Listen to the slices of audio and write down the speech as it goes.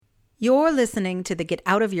You're listening to the Get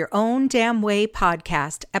Out of Your Own Damn Way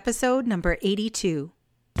podcast, episode number 82.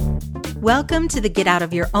 Welcome to the Get Out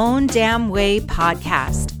of Your Own Damn Way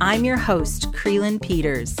podcast. I'm your host, Creelan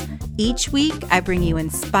Peters. Each week, I bring you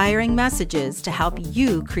inspiring messages to help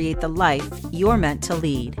you create the life you're meant to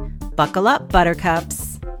lead. Buckle up,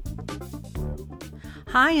 buttercups.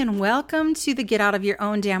 Hi, and welcome to the Get Out of Your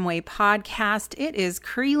Own Damn Way podcast. It is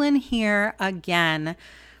Creelan here again,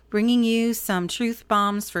 bringing you some truth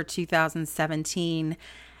bombs for 2017.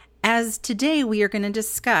 As today we are going to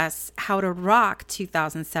discuss how to rock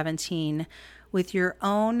 2017 with your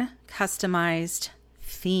own customized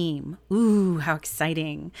theme. Ooh, how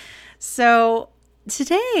exciting. So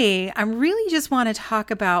today I really just want to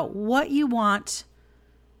talk about what you want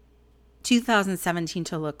 2017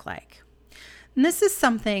 to look like. And this is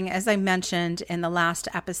something, as I mentioned in the last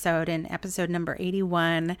episode, in episode number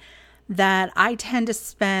 81, that I tend to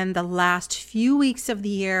spend the last few weeks of the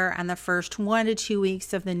year and the first 1 to 2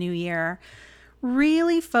 weeks of the new year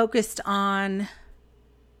really focused on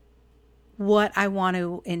what I want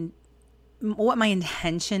to, what my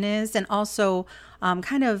intention is, and also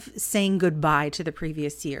kind of saying goodbye to the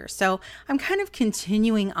previous year. So I'm kind of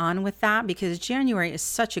continuing on with that because January is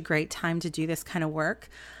such a great time to do this kind of work.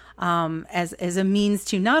 As a means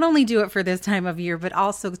to not only do it for this time of year, but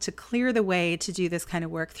also to clear the way to do this kind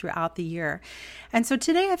of work throughout the year. And so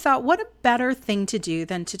today I thought, what a better thing to do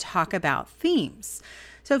than to talk about themes.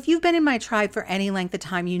 So if you've been in my tribe for any length of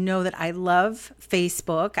time, you know that I love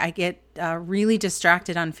Facebook. I get really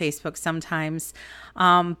distracted on Facebook sometimes,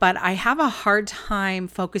 but I have a hard time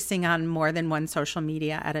focusing on more than one social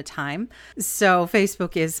media at a time. So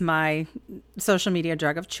Facebook is my social media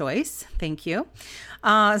drug of choice. Thank you.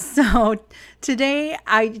 So today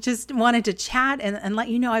I just wanted to chat and let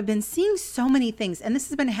you know I've been seeing so many things, and this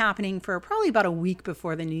has been happening for probably about a week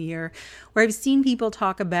before the new year, where I've seen people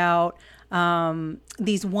talk about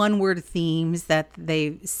these one-word themes that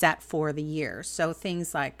they've set for the year. So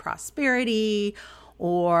things like prosperity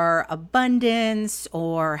or abundance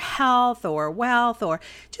or health or wealth, or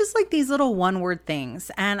just like these little one-word things.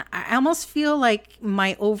 And I almost feel like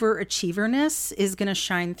my overachieverness is going to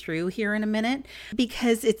shine through here in a minute,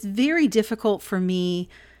 because it's very difficult for me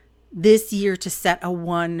this year to set a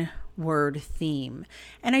one-word theme.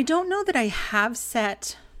 And I don't know that I have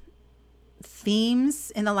set themes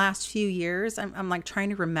in the last few years. I'm like trying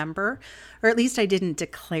to remember, or at least I didn't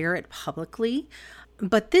declare it publicly.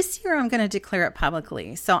 But this year I'm going to declare it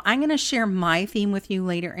publicly. So I'm going to share my theme with you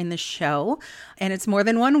later in the show. And it's more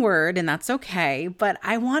than one word, and that's okay. But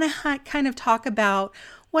I want to kind of talk about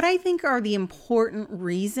what I think are the important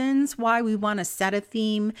reasons why we want to set a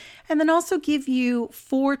theme, and then also give you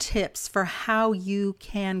 4 tips for how you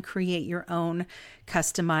can create your own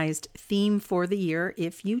customized theme for the year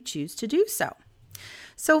if you choose to do so.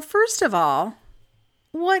 So first of all,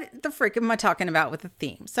 what the frick am I talking about with a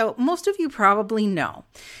theme? So most of you probably know.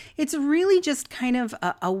 It's really just kind of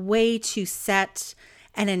a way to set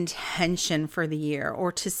an intention for the year,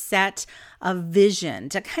 or to set a vision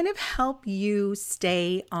to kind of help you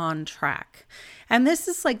stay on track. And this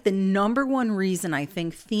is like the number one reason I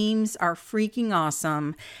think themes are freaking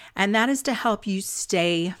awesome, and that is to help you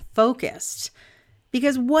stay focused.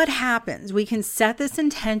 Because what happens? We can set this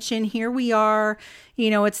intention. Here we are,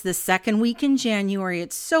 it's the second week in January.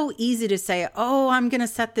 It's so easy to say, oh, I'm going to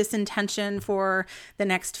set this intention for the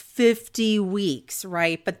next 50 weeks,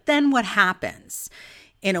 right? But then what happens?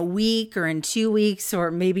 In a week or in 2 weeks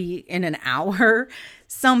or maybe in an hour,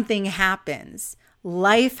 something happens.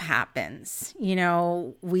 Life happens.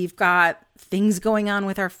 We've got things going on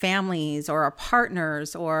with our families or our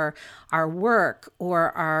partners or our work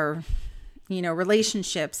or our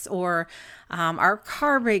relationships, or our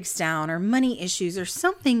car breaks down, or money issues, or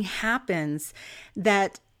something happens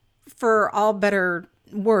that, for all better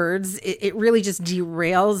words, it really just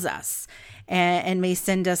derails us and may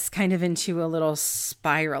send us kind of into a little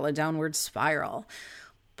spiral, a downward spiral.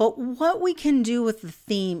 But what we can do with the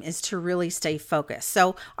theme is to really stay focused.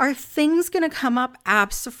 So are things going to come up?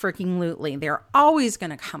 Abso-freaking-lutely. They're always going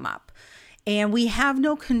to come up. And we have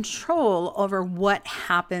no control over what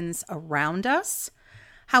happens around us.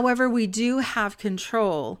 However, we do have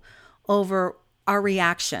control over our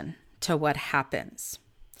reaction to what happens.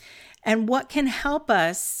 And what can help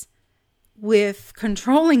us with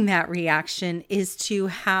controlling that reaction is to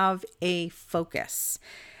have a focus.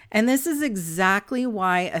 And this is exactly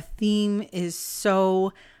why a theme is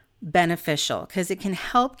so beneficial, because it can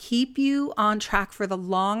help keep you on track for the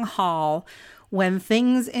long haul when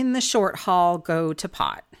things in the short haul go to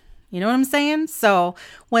pot. You know what I'm saying? So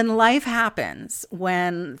when life happens,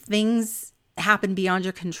 when things happen beyond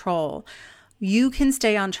your control, you can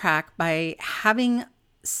stay on track by having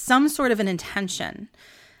some sort of an intention,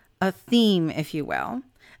 a theme, if you will,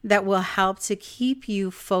 that will help to keep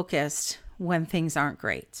you focused when things aren't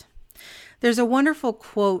great. There's a wonderful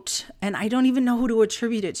quote, and I don't even know who to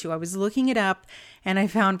attribute it to. I was looking it up, and I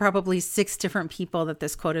found probably 6 different people that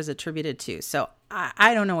this quote is attributed to. So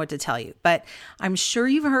I don't know what to tell you, but I'm sure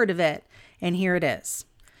you've heard of it, and here it is.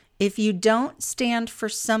 If you don't stand for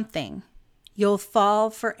something, you'll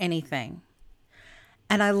fall for anything.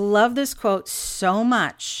 And I love this quote so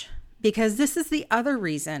much because this is the other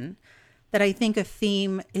reason that I think a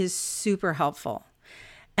theme is super helpful.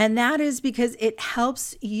 And that is because it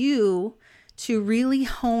helps you to really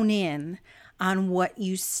hone in on what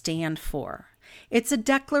you stand for. It's a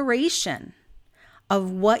declaration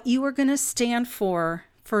of what you are going to stand for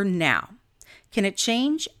now. Can it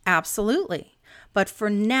change? Absolutely. But for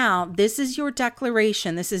now, this is your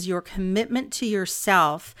declaration. This is your commitment to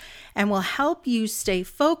yourself and will help you stay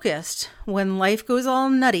focused when life goes all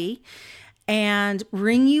nutty and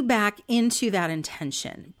bring you back into that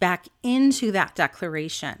intention, back into that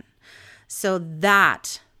declaration. So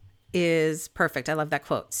that is perfect. I love that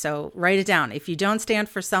quote. So write it down. If you don't stand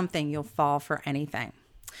for something, you'll fall for anything.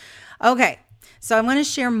 Okay. So I'm going to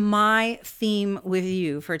share my theme with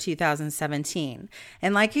you for 2017.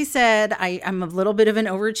 And like I said, I'm a little bit of an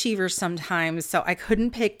overachiever sometimes, so I couldn't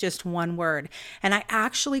pick just one word. And I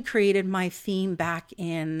actually created my theme back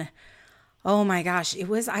in, oh my gosh, it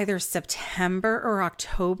was either September or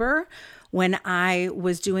October when I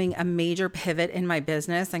was doing a major pivot in my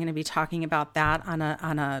business. I'm going to be talking about that on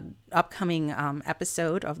a upcoming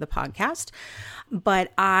episode of the podcast.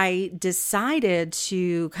 But I decided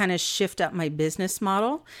to kind of shift up my business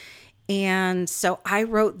model. And so I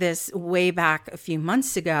wrote this way back a few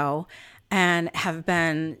months ago and have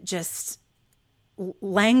been just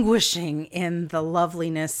languishing in the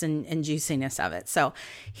loveliness and juiciness of it. So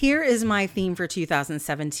here is my theme for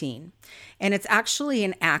 2017. And it's actually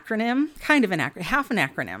an acronym, kind of an acronym, half an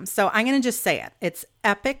acronym. So I'm going to just say it. It's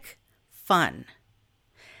Epic Fun.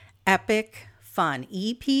 Epic Fun.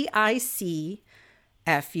 EPICFUN.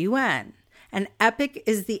 And EPIC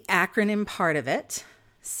is the acronym part of it.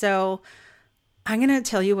 So I'm going to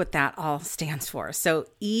tell you what that all stands for. So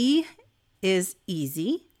E is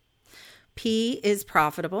easy. P is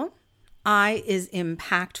profitable. I is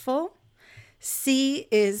impactful. C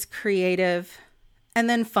is creative. And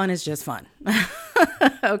then fun is just fun.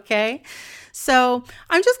 Okay. So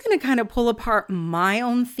I'm just going to kind of pull apart my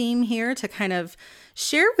own theme here to kind of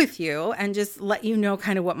share with you and just let you know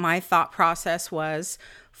kind of what my thought process was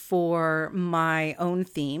for my own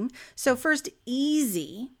theme. So first,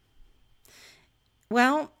 easy.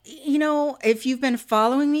 Well, you know, if you've been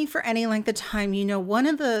following me for any length of time, you know, one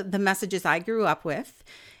of the messages I grew up with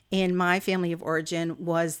in my family of origin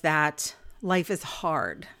was that life is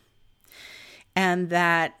hard and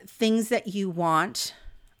that things that you want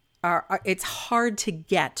it's hard to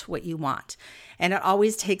get what you want. And it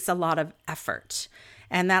always takes a lot of effort.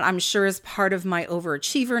 And that I'm sure is part of my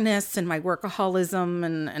overachieverness and my workaholism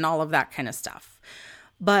and all of that kind of stuff.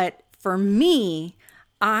 But for me,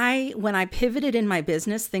 when I pivoted in my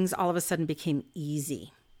business, things all of a sudden became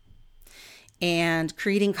easy. And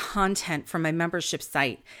creating content for my membership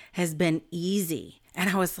site has been easy.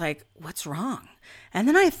 And I was like, what's wrong? And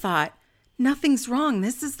then I thought, nothing's wrong.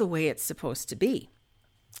 This is the way it's supposed to be.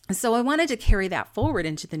 And so I wanted to carry that forward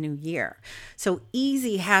into the new year. So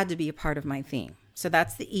easy had to be a part of my theme. So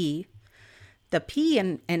that's the E. The P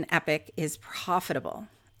in Epic is profitable.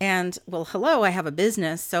 And well, hello, I have a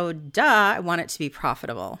business. So duh, I want it to be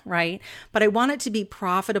profitable, right? But I want it to be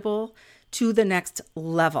profitable to the next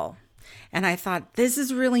level. And I thought, this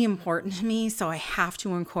is really important to me, so I have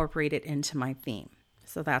to incorporate it into my theme.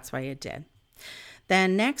 So that's why I did.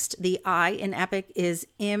 Then next, the I in Epic is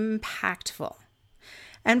impactful.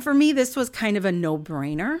 And for me, this was kind of a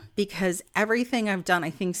no-brainer because everything I've done,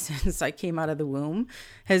 I think, since I came out of the womb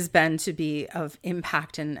has been to be of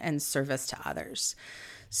impact and service to others.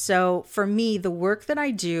 So for me, the work that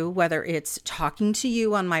I do, whether it's talking to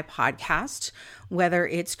you on my podcast, whether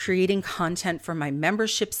it's creating content for my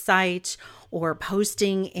membership site or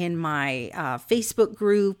posting in my Facebook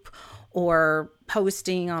group or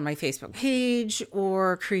posting on my Facebook page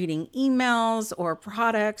or creating emails or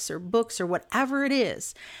products or books or whatever it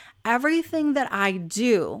is, everything that I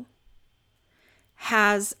do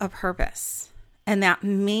has a purpose. And that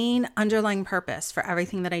main underlying purpose for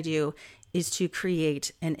everything that I do is to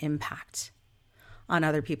create an impact on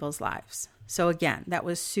other people's lives. So again, that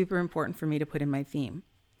was super important for me to put in my theme.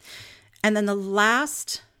 And then the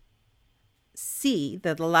last C,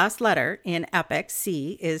 the last letter in Epic,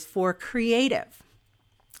 C, is for creative.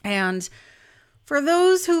 And For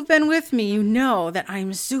those who've been with me, you know that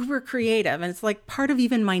I'm super creative, and it's like part of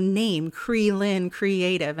even my name, Cree Lynn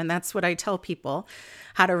Creative. And that's what I tell people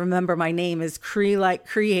how to remember my name is Cree like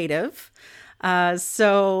creative.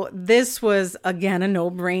 So this was, again, a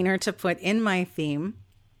no-brainer to put in my theme.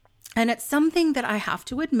 And it's something that I have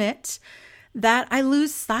to admit that I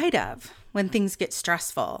lose sight of when things get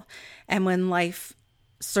stressful and when life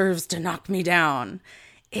serves to knock me down,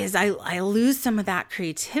 is I lose some of that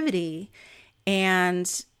creativity.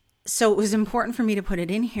 And so it was important for me to put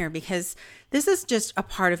it in here because this is just a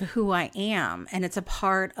part of who I am. And it's a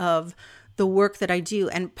part of the work that I do.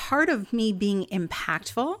 And part of me being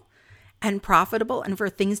impactful and profitable and for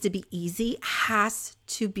things to be easy has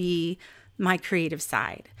to be my creative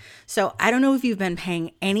side. So I don't know if you've been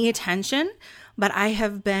paying any attention, but I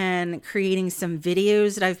have been creating some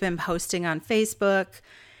videos that I've been posting on Facebook,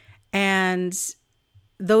 and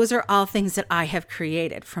those are all things that I have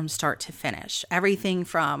created from start to finish. Everything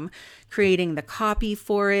from creating the copy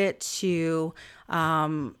for it to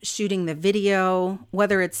shooting the video,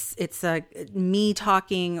 whether it's me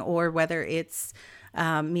talking or whether it's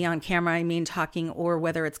me on camera, talking, or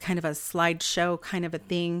whether it's kind of a slideshow kind of a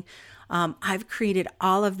thing. I've created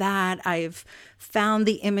all of that. I've found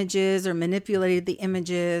the images or manipulated the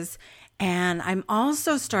images. And I'm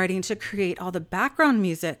also starting to create all the background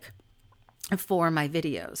music for my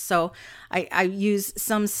videos. So I use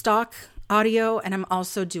some stock audio, and I'm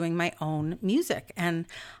also doing my own music. And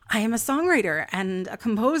I am a songwriter and a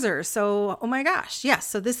composer. So, oh my gosh, yes.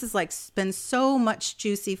 So this has been so much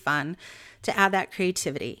juicy fun to add that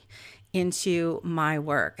creativity into my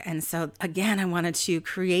work. And so again, I wanted to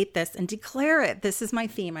create this and declare it. This is my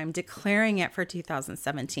theme. I'm declaring it for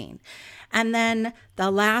 2017. And then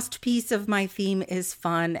the last piece of my theme is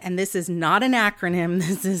fun. And this is not an acronym.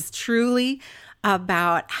 This is truly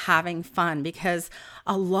about having fun, because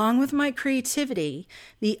along with my creativity,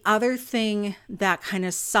 the other thing that kind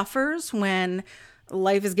of suffers when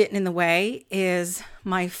life is getting in the way is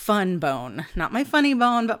my fun bone. Not my funny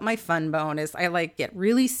bone, but my fun bone is I get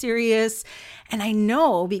really serious. And I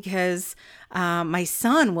know because my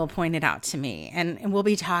son will point it out to me, and we'll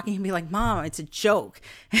be talking and be like, Mom, it's a joke.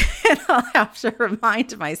 And I'll have to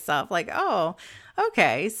remind myself oh,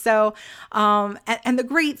 okay. So, and the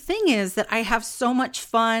great thing is that I have so much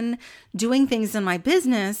fun doing things in my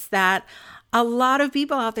business that a lot of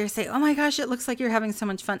people out there say, oh my gosh, it looks like you're having so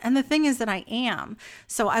much fun. And the thing is that I am.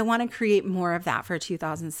 So I want to create more of that for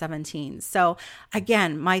 2017. So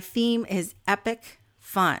again, my theme is epic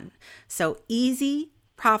fun. So easy,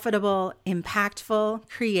 profitable, impactful,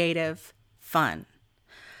 creative, fun.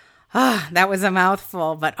 That was a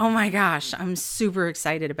mouthful, but oh my gosh, I'm super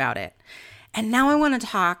excited about it. And now I want to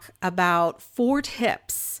talk about 4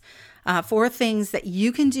 tips, 4 things that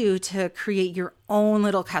you can do to create your own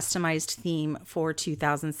little customized theme for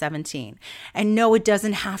 2017. And no, it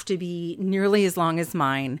doesn't have to be nearly as long as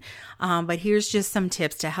mine, but here's just some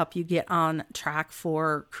tips to help you get on track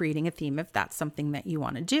for creating a theme if that's something that you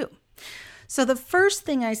want to do. So the first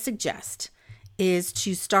thing I suggest is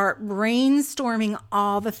to start brainstorming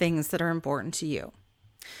all the things that are important to you.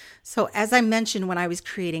 So as I mentioned, when I was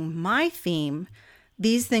creating my theme,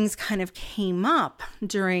 these things kind of came up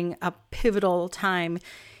during a pivotal time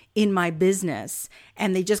in my business,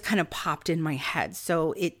 and they just kind of popped in my head.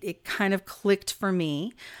 So it kind of clicked for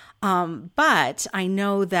me. But I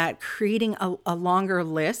know that creating a longer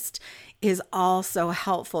list is also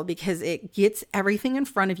helpful because it gets everything in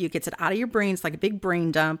front of you, gets it out of your brain. It's like a big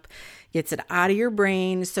brain dump, gets it out of your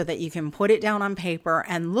brain so that you can put it down on paper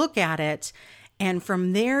and look at it. And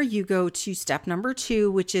from there, you go to step number 2,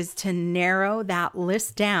 which is to narrow that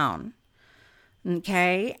list down.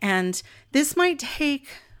 Okay. And this might take,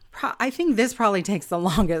 I think this probably takes the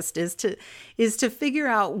longest, is to figure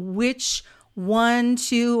out which 1,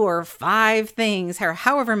 2, or 5 things, or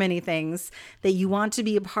however many things that you want to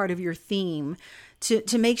be a part of your theme,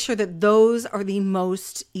 to make sure that those are the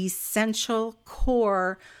most essential,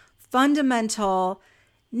 core, fundamental,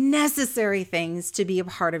 necessary things to be a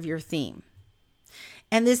part of your theme.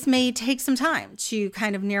 And this may take some time to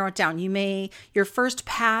kind of narrow it down. Your first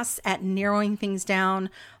pass at narrowing things down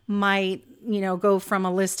might, go from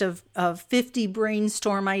a list of 50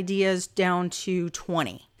 brainstorm ideas down to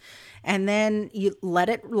 20. And then you let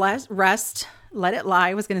it rest, let it lie.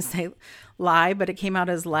 I was going to say lie, but it came out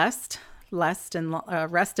as rest and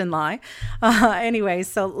lie. Anyway,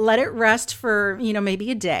 so let it rest for,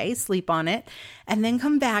 maybe a day, sleep on it, and then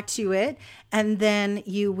come back to it. And then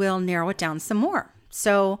you will narrow it down some more.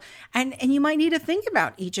 So, and you might need to think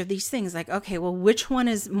about each of these things like, okay, well, which one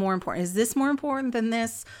is more important? Is this more important than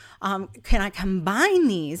this? Can I combine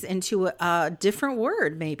these into a different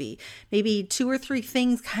word? Maybe 2 or 3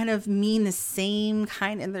 things kind of mean the same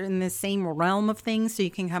kind, and they're in the same realm of things. So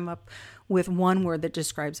you can come up with one word that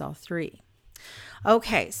describes all 3.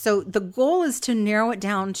 Okay. So the goal is to narrow it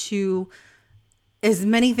down to as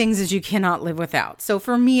many things as you cannot live without. So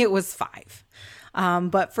for me, it was 5.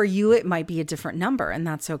 But for you, it might be a different number, and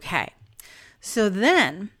that's okay. So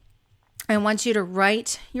then I want you to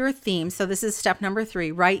write your theme. So this is step number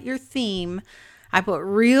 3. Write your theme. I put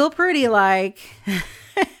real pretty like.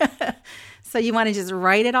 So you want to just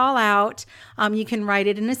write it all out. You can write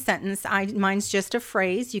it in a sentence. Mine's just a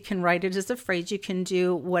phrase. You can write it as a phrase. You can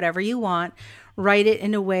do whatever you want. Write it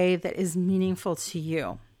in a way that is meaningful to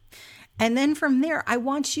you. And then from there, I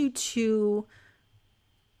want you to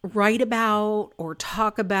write about or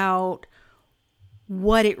talk about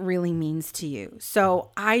what it really means to you.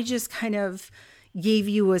 So I just kind of gave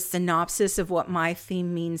you a synopsis of what my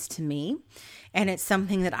theme means to me. And it's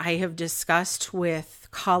something that I have discussed with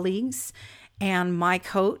colleagues and my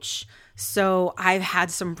coach. So I've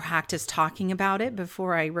had some practice talking about it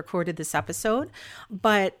before I recorded this episode.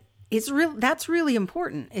 But that's really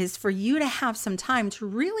important, is for you to have some time to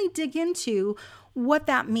really dig into what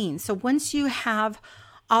that means. So once you have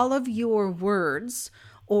all of your words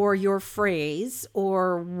or your phrase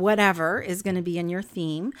or whatever is going to be in your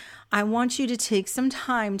theme, I want you to take some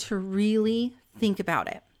time to really think about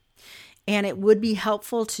it. And it would be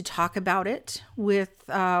helpful to talk about it with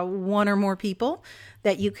 1 or more people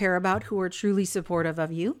that you care about who are truly supportive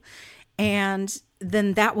of you. And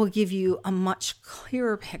then that will give you a much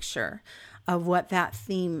clearer picture of what that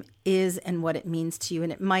theme is and what it means to you.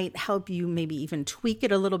 And it might help you maybe even tweak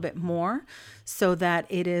it a little bit more so that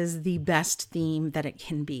it is the best theme that it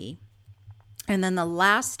can be. And then the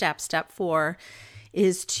last step 4,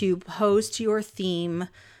 is to post your theme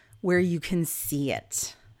where you can see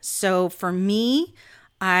it. So for me,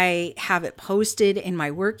 I have it posted in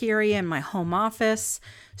my work area in my home office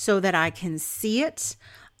so that I can see it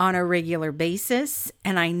on a regular basis.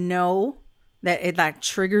 And I know that that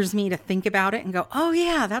triggers me to think about it and go, oh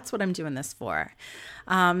yeah, that's what I'm doing this for.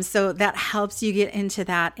 So that helps you get into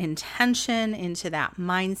that intention, into that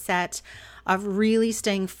mindset of really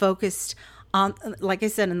staying focused on, like I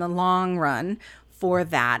said, in the long run for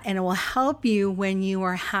that. And it will help you when you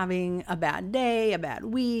are having a bad day, a bad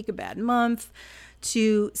week, a bad month,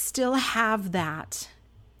 to still have that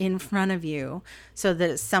in front of you so that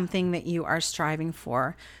it's something that you are striving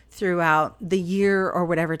for throughout the year or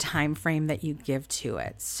whatever time frame that you give to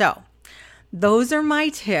it. So those are my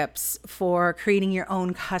tips for creating your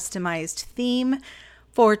own customized theme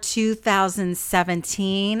for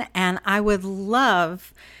 2017. And I would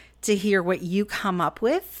love to hear what you come up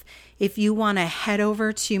with. If you want to head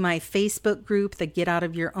over to my Facebook group, the Get Out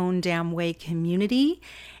of Your Own Damn Way community,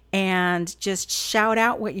 and just shout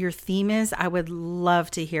out what your theme is, I would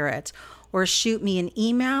love to hear it. Or shoot me an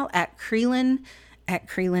email at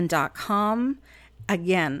Creelan@Creelan.com.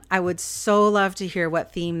 Again, I would so love to hear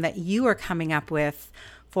what theme that you are coming up with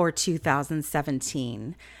for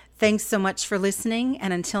 2017. Thanks so much for listening,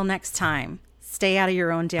 and until next time, stay out of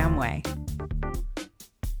your own damn way.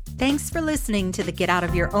 Thanks for listening to the Get Out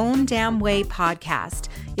of Your Own Damn Way podcast.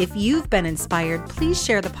 If you've been inspired, please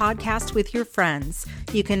share the podcast with your friends.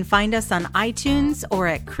 You can find us on iTunes or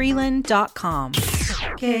at Creelan.com.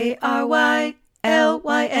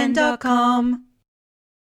 KRYLYN.com.